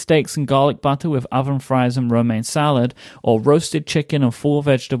 seared steaks and garlic butter with oven fries and romaine salad, or roasted chicken and full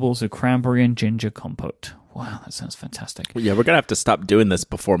vegetables with cranberry and ginger compote. Wow, that sounds fantastic. Yeah, we're going to have to stop doing this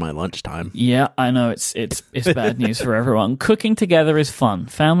before my lunchtime. Yeah, I know. It's bad news for everyone. Cooking together is fun.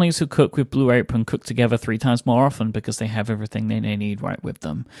 Families who cook with Blue Apron cook together 3 times more often because they have everything they need right with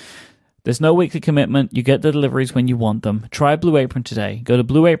them. There's no weekly commitment. You get the deliveries when you want them. Try Blue Apron today. Go to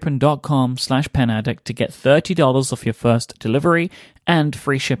blueapron.com/penaddict to get $30 off your first delivery and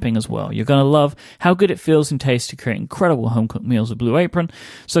free shipping as well. You're going to love how good it feels and tastes to create incredible home-cooked meals with Blue Apron.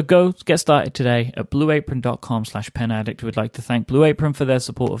 So go get started today at blueapron.com/penaddict. We'd like to thank Blue Apron for their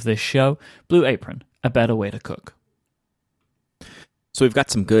support of this show. Blue Apron, a better way to cook. So we've got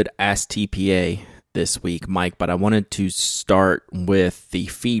some good Ask TPA this week, Mike, but I wanted to start with the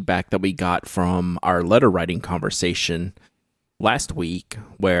feedback that we got from our letter writing conversation last week,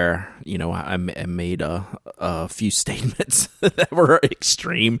 where I made a few statements that were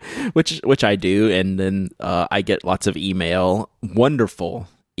extreme, which I do, and then I get lots of wonderful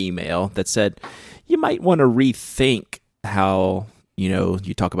email that said you might want to rethink how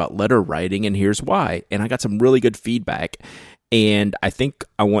you talk about letter writing, and here's why. And I got some really good feedback. And I think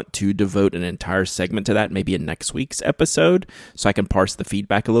I want to devote an entire segment to that, maybe in next week's episode, so I can parse the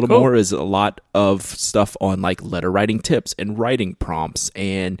feedback a little more. Is a lot of stuff on like letter writing tips and writing prompts.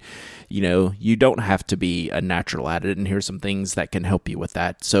 And, you don't have to be a natural at it. And here's some things that can help you with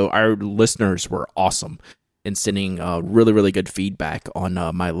that. So our listeners were awesome in sending really, really good feedback on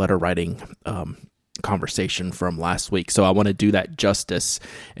my letter writing conversation from last week. So I want to do that justice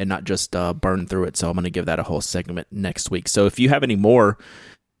and not just burn through it. So I'm going to give that a whole segment next week. So if you have any more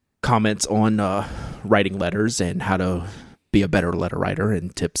comments on writing letters and how to be a better letter writer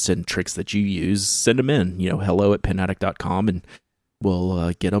and tips and tricks that you use, send them in, hello@penaddict.com, and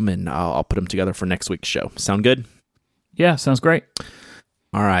we'll get them, and I'll put them together for next week's show. Sound good? Yeah, sounds great.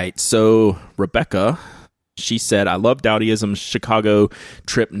 All right. So Rebecca, she said, I love Dowdyism's Chicago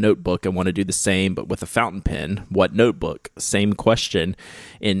trip notebook and want to do the same, but with a fountain pen. What notebook? Same question,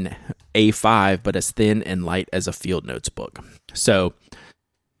 in A5, but as thin and light as a field notes book. So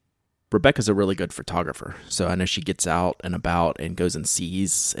Rebecca's a really good photographer. So I know she gets out and about and goes and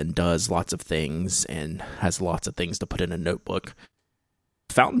sees and does lots of things and has lots of things to put in a notebook.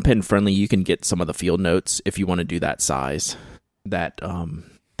 Fountain pen friendly, you can get some of the field notes if you want to do that size. That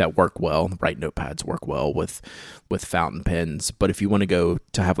work well. Right notepads work well with fountain pens. But if you want to go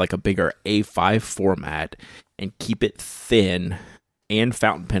to have like a bigger A5 format and keep it thin and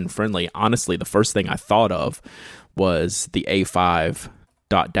fountain pen friendly, honestly, the first thing I thought of was the A5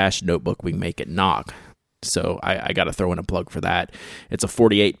 dot dash notebook we make at Knock. So I got to throw in a plug for that. It's a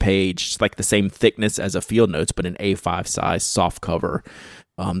 48 page, it's like the same thickness as a field notes, but an A5 size, soft cover.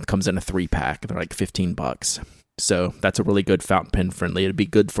 Comes in a 3-pack. They're like $15. So that's a really good fountain pen friendly. It'd be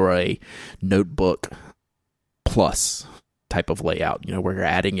good for a notebook plus type of layout, where you're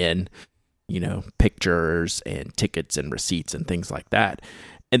adding in, pictures and tickets and receipts and things like that.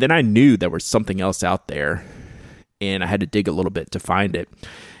 And then I knew there was something else out there, and I had to dig a little bit to find it.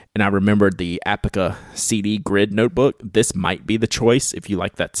 And I remembered the Apica CD grid notebook. This might be the choice if you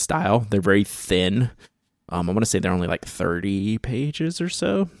like that style. They're very thin. I want to say they're only like 30 pages or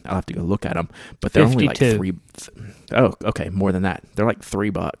so. I'll have to go look at them, but they're 52. Only like Oh, okay, more than that. They're like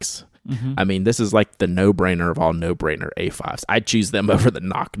 $3. Mm-hmm. I mean, this is like the no-brainer of all no-brainer A5s. I'd choose them over the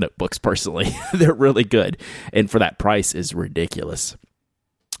Knock notebooks personally. They're really good, and for that price is ridiculous.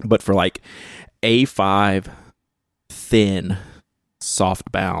 But for like A5 thin, soft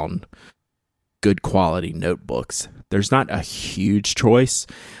bound, good quality notebooks, there's not a huge choice.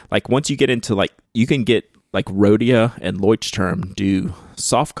 Like once you get into like, you can get like Rhodia and Leuchtturm do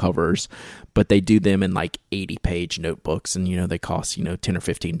soft covers, but they do them in like 80-page notebooks, and they cost $10 or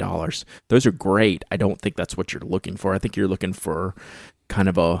 $15. Those are great. I don't think that's what you're looking for. I think you're looking for kind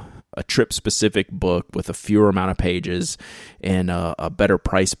of a trip specific book with a fewer amount of pages and a better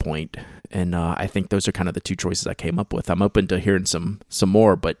price point. And I think those are kind of the two choices I came up with. I'm open to hearing some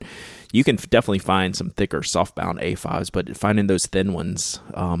more, but you can definitely find some thicker softbound A5s, but finding those thin ones,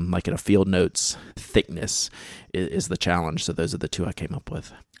 like in a field notes thickness, is the challenge. So those are the two I came up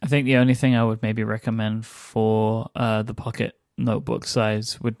with. I think the only thing I would maybe recommend for the pocket notebook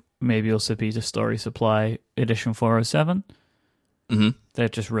size would maybe also be the Story Supply Edition 407. Mm-hmm. They're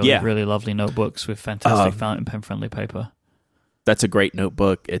just really lovely notebooks with fantastic fountain pen friendly paper. That's a great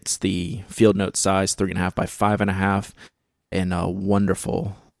notebook. It's the field note size, 3.5 by 5.5, and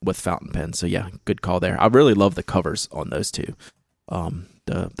wonderful with fountain pens. So yeah, good call there. I really love the covers on those two.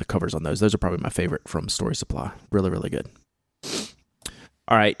 The covers on those are probably my favorite from Story Supply. Really, really good.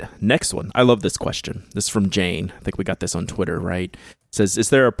 All right, next one. I love this question. This is from Jane. I think we got this on Twitter, right? It says, is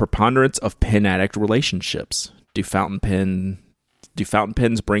there a preponderance of pen addict relationships? Do fountain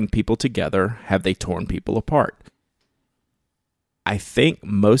pens bring people together? Have they torn people apart? I think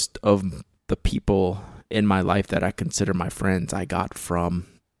most of the people in my life that I consider my friends, I got from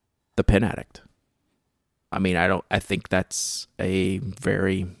the pen addict. I mean, I think that's a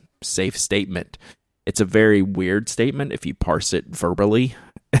very safe statement. It's a very weird statement if you parse it verbally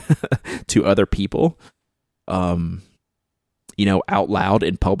to other people, out loud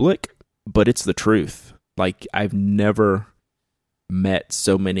in public, but it's the truth. Like, I've never met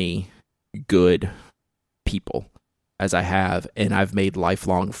so many good people as I have, and I've made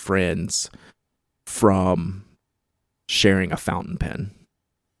lifelong friends from sharing a fountain pen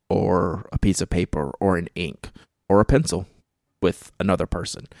or a piece of paper or an ink or a pencil with another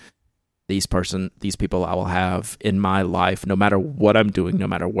person. These people I will have in my life, no matter what I'm doing, no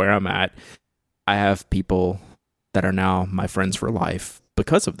matter where I'm at. I have people that are now my friends for life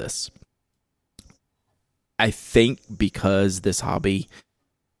because of this. I think because this hobby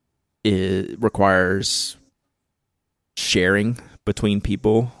requires sharing between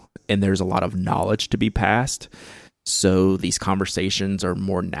people, and there's a lot of knowledge to be passed. So these conversations are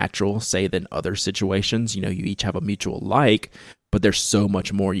more natural, say, than other situations. You each have a mutual like, but there's so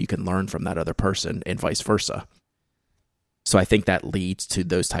much more you can learn from that other person and vice versa. So I think that leads to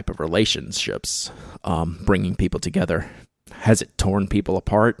those type of relationships, bringing people together. Has it torn people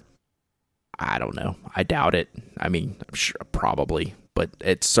apart? I don't know. I doubt it. I mean, I'm sure probably, but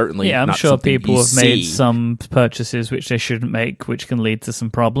it's certainly I'm not sure something people you have made see. some purchases which they shouldn't make, which can lead to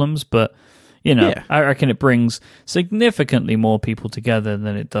some problems. But I reckon it brings significantly more people together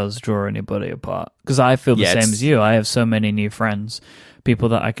than it does draw anybody apart. Because I feel the same as you. I have so many new friends, people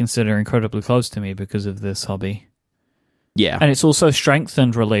that I consider incredibly close to me because of this hobby. Yeah. And it's also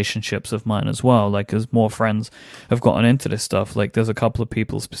strengthened relationships of mine as well. Like, as more friends have gotten into this stuff, like, there's a couple of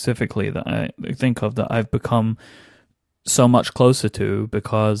people specifically that I think of that I've become so much closer to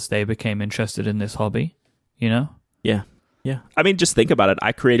because they became interested in this hobby, Yeah. Yeah. I mean, just think about it.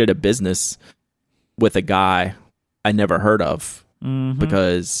 I created a business with a guy I never heard of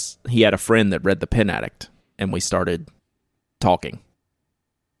because he had a friend that read The Pen Addict, and we started talking.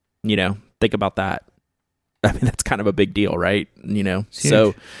 Think about that. I mean, that's kind of a big deal, right?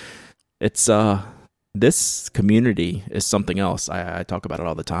 So it's this community is something else. I talk about it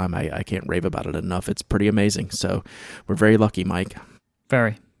all the time. I can't rave about it enough. It's pretty amazing. So we're very lucky, Mike.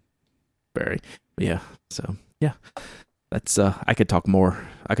 Very. Yeah. So yeah, that's I could talk more.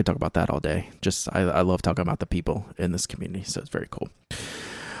 I could talk about that all day. I love talking about the people in this community. So it's very cool.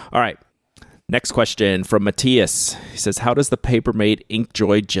 All right. Next question from Matthias. He says, how does the Papermate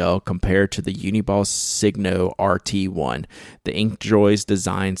InkJoy gel compare to the Uniball Signo RT1? The InkJoy's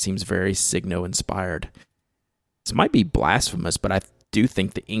design seems very Signo inspired. This might be blasphemous, but I do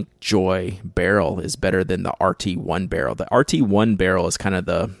think the InkJoy barrel is better than the RT1 barrel. The RT1 barrel is kind of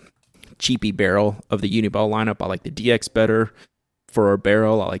the cheapy barrel of the Uniball lineup. I like the DX better for a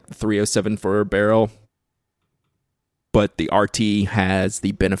barrel. I like the 307 for a barrel. But the RT has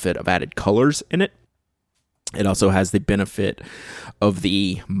the benefit of added colors in it. It also has the benefit of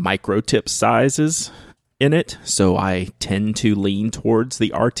the micro tip sizes in it. So I tend to lean towards the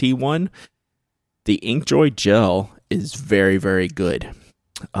RT1. The InkJoy gel is very, very good.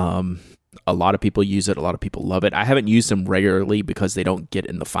 A lot of people use it. A lot of people love it. I haven't used them regularly because they don't get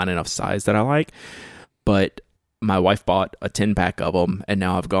in the fine enough size that I like. But my wife bought a 10-pack of them, and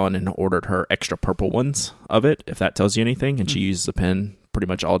now I've gone and ordered her extra purple ones of it, if that tells you anything. And she uses the pen pretty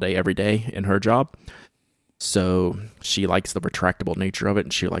much all day, every day in her job. So she likes the retractable nature of it,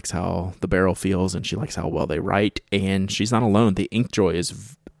 and she likes how the barrel feels, and she likes how well they write. And she's not alone. The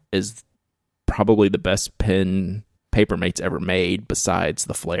InkJoy is probably the best pen Papermate's ever made besides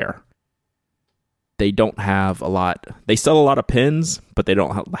the Flare. They don't have a lot. They sell a lot of pens, but they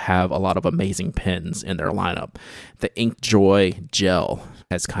don't have a lot of amazing pens in their lineup. The InkJoy gel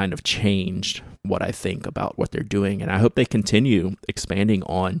has kind of changed what I think about what they're doing, and I hope they continue expanding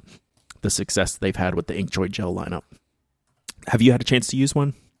on the success they've had with the InkJoy gel lineup. Have you had a chance to use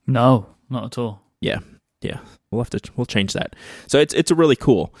one? No, not at all. Yeah. We'll change that. So it's a really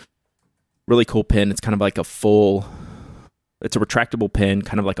cool pen. It's kind of like it's a retractable pen,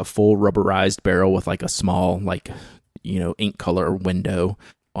 kind of like a full rubberized barrel with like a small, ink color window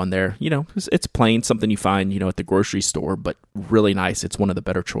on there. It's plain, something you find, at the grocery store, but really nice. It's one of the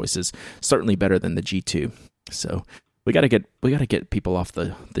better choices, certainly better than the G2. So we got to get people off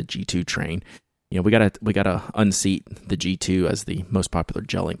the G2 train. We gotta unseat the G2 as the most popular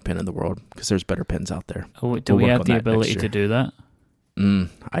gel ink pen in the world because there's better pens out there. Do we have the ability to do that?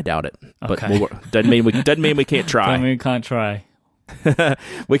 I doubt it. But Okay. doesn't mean we can't try. Doesn't mean we can't try.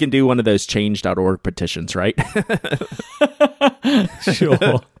 We can do one of those change.org petitions, right? Sure.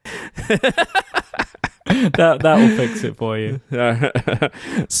 that will fix it for you.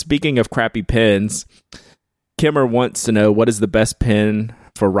 Speaking of crappy pens, Kimmer wants to know what is the best pen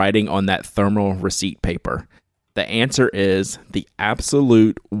for writing on that thermal receipt paper. The answer is the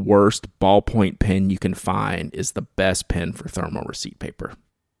absolute worst ballpoint pen you can find is the best pen for thermal receipt paper.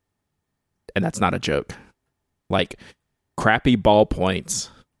 And that's not a joke. Like, crappy ballpoints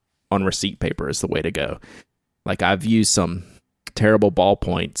on receipt paper is the way to go. Like, I've used some terrible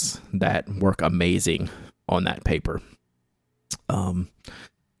ballpoints that work amazing on that paper. Not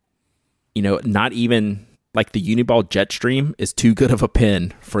even like the Uniball Jetstream is too good of a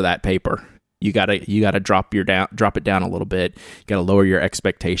pen for that paper. You gotta drop it down a little bit. You gotta lower your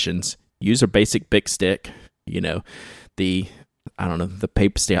expectations. Use a basic Bic stick. The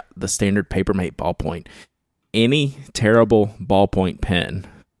standard Papermate ballpoint. Any terrible ballpoint pen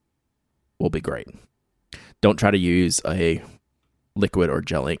will be great. Don't try to use a liquid or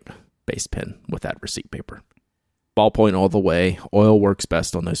gel ink based pen with that receipt paper. Ballpoint all the way. Oil works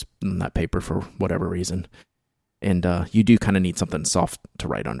best on that paper for whatever reason. And you do kind of need something soft to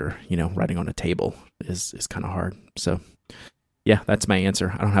write under. Writing on a table is kind of hard. So yeah, that's my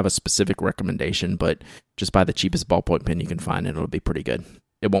answer. I don't have a specific recommendation, but just buy the cheapest ballpoint pen you can find and it'll be pretty good.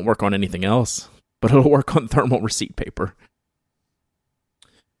 It won't work on anything else, but it'll work on thermal receipt paper.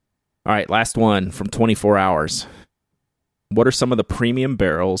 All right, last one from 24 Hours. What are some of the premium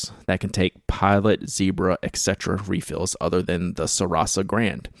barrels that can take Pilot, Zebra, etc. refills other than the Sarasa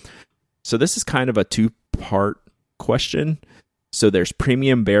Grand? So this is kind of a two-part question. So there's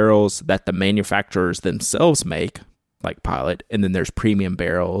premium barrels that the manufacturers themselves make, like Pilot, and then there's premium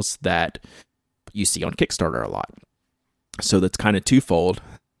barrels that you see on Kickstarter a lot. So that's kind of twofold.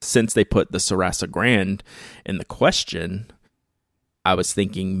 Since they put the Sarasa Grand in the question, I was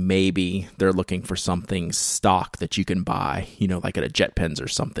thinking maybe they're looking for something stock that you can buy, like at a Jet Pens or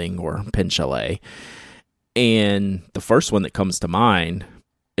something, or Pen Chalet. And the first one that comes to mind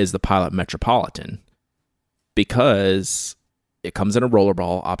is the Pilot Metropolitan, because it comes in a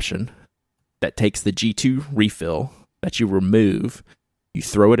rollerball option that takes the G2 refill that you remove, you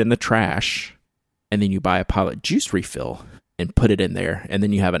throw it in the trash, and then you buy a Pilot Juice refill and put it in there, and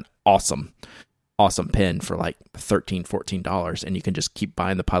then you have an awesome pen for like $13, $14, and you can just keep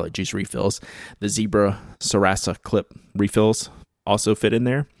buying the Pilot Juice refills. The Zebra Sarasa clip refills also fit in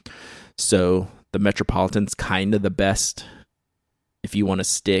there. So the Metropolitan's kind of the best if you want to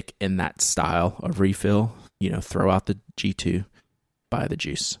stick in that style of refill. Throw out the G2, buy the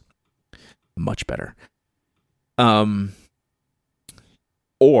Juice. Much better.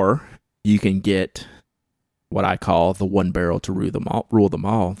 Or you can get what I call the one barrel to rule them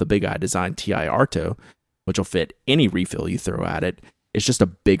all, the Big Eye Design TI Arto, which will fit any refill you throw at it. It's just a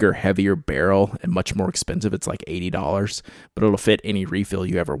bigger, heavier barrel and much more expensive. It's like $80, but it'll fit any refill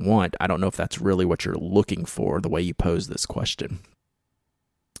you ever want. I don't know if that's really what you're looking for the way you pose this question.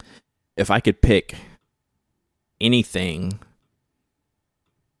 If I could pick anything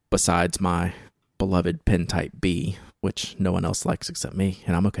besides my beloved Pen Type B, which no one else likes except me,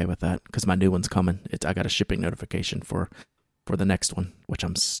 and I'm okay with that because my new one's coming. I got a shipping notification for the next one, which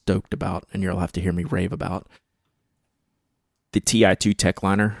I'm stoked about, and you'll have to hear me rave about. The TI2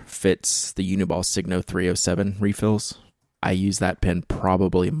 Techliner fits the Uniball Signo 307 refills. I use that pen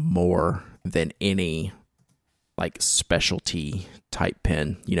probably more than any like specialty type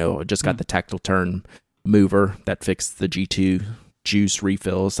pen. Just got the tactile turn mover that fixed the G2 Juice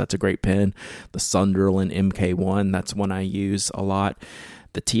refills. That's a great pen. The Sunderland MK1, that's one I use a lot.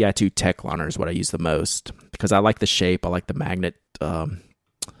 The TI2 Techliner is what I use the most because I like the shape. I like the magnet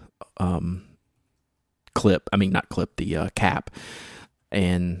cap.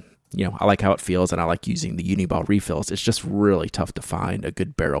 And, I like how it feels, and I like using the Uniball refills. It's just really tough to find a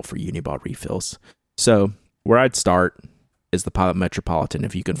good barrel for Uniball refills. So where I'd start is the Pilot Metropolitan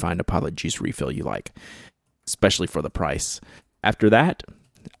if you can find a Pilot Juice refill you like, especially for the price. After that,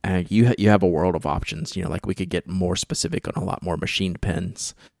 you have a world of options. Like we could get more specific on a lot more machined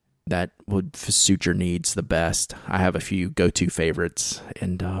pens that would suit your needs the best. I have a few go-to favorites,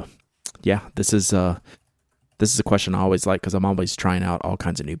 and this is a question I always like because I'm always trying out all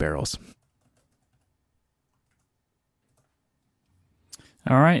kinds of new barrels.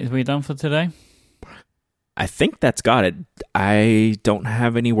 All right, are we done for today? I think that's got it. I don't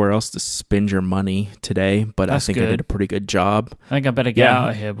have anywhere else to spend your money today, but I think I did a pretty good job. I think I better get out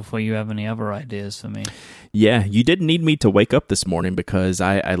of here before you have any other ideas for me. Yeah, you didn't need me to wake up this morning because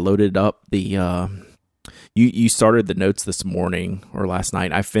I loaded up the... You started the notes this morning or last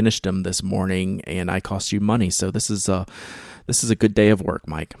night. I finished them this morning, and I cost you money. So this is a good day of work,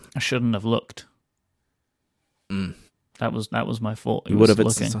 Mike. I shouldn't have looked. That was my fault. You would have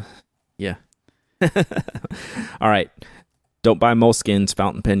looking. Yeah. All right. Don't buy Moleskines,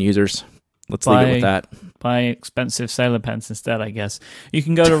 fountain pen users. Let's leave it with that. Buy expensive sailor pens instead, I guess. You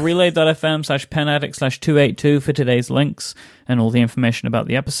can go to relay.fm/penaddict/282 for today's links and all the information about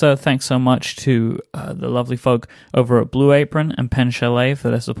the episode. Thanks so much to the lovely folk over at Blue Apron and Pen Chalet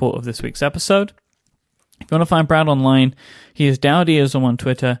for their support of this week's episode. If you want to find Brad online, he is Dowdyism on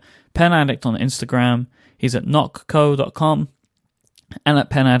Twitter, Pen Addict on Instagram. He's at knockco.com and at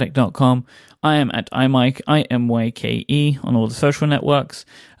penaddict.com. I am at imyke, IMYKE, on all the social networks.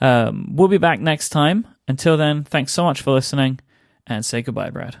 We'll be back next time. Until then, thanks so much for listening, and say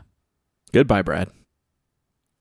goodbye, Brad. Goodbye, Brad.